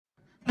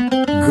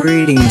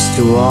Greetings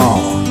to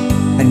all.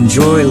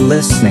 Enjoy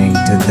listening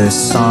to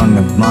this song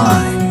of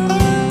mine.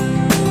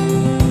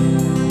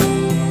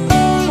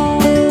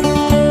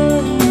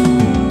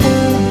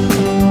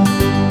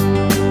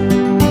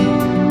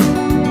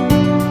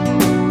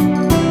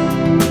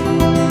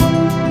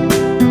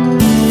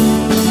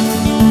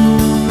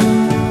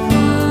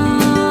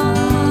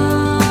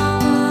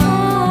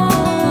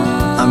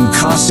 I'm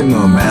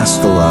Cosimo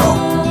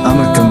Mascolo. I'm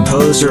a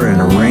composer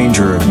and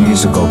arranger of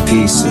musical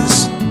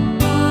pieces.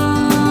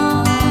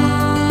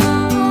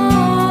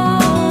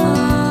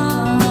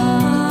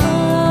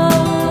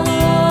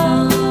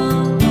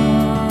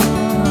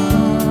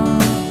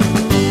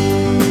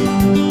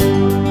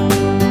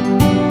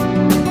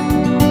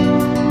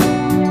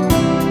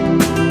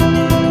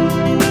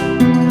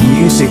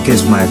 Music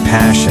is my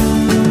passion,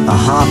 a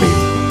hobby.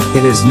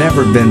 It has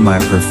never been my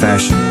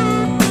profession.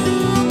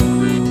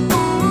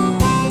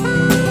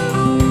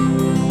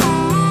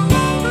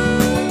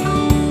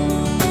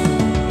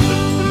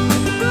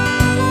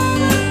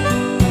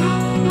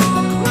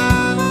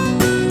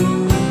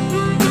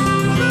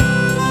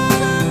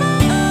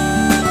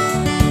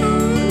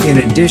 In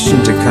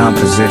addition to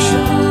composition,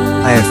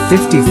 I have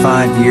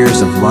 55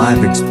 years of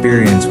live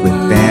experience with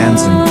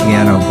bands and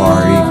piano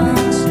bar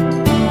evenings.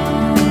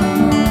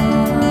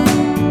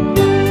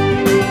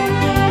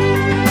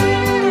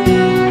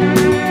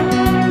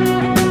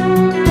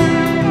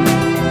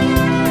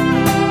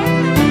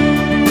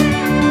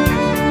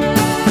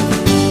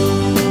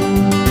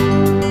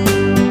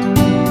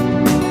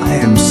 I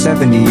am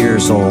 70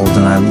 years old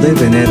and I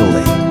live in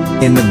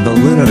Italy, in the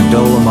Belluno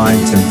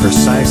Dolomites and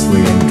precisely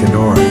in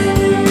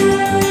Cadore.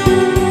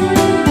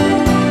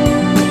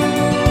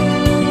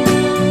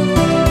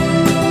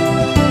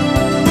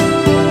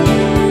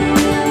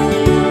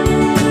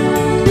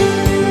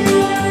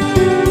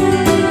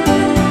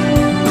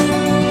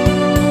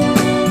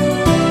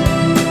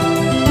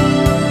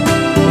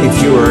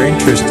 If you are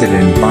interested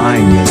in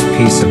buying this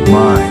piece of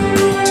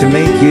mine, to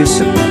make use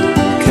of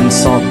it,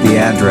 consult the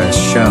address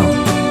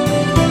shown.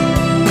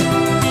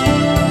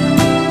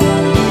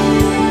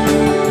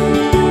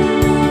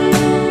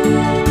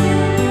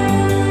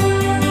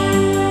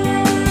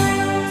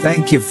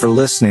 Thank you for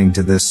listening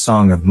to this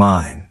song of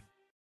mine.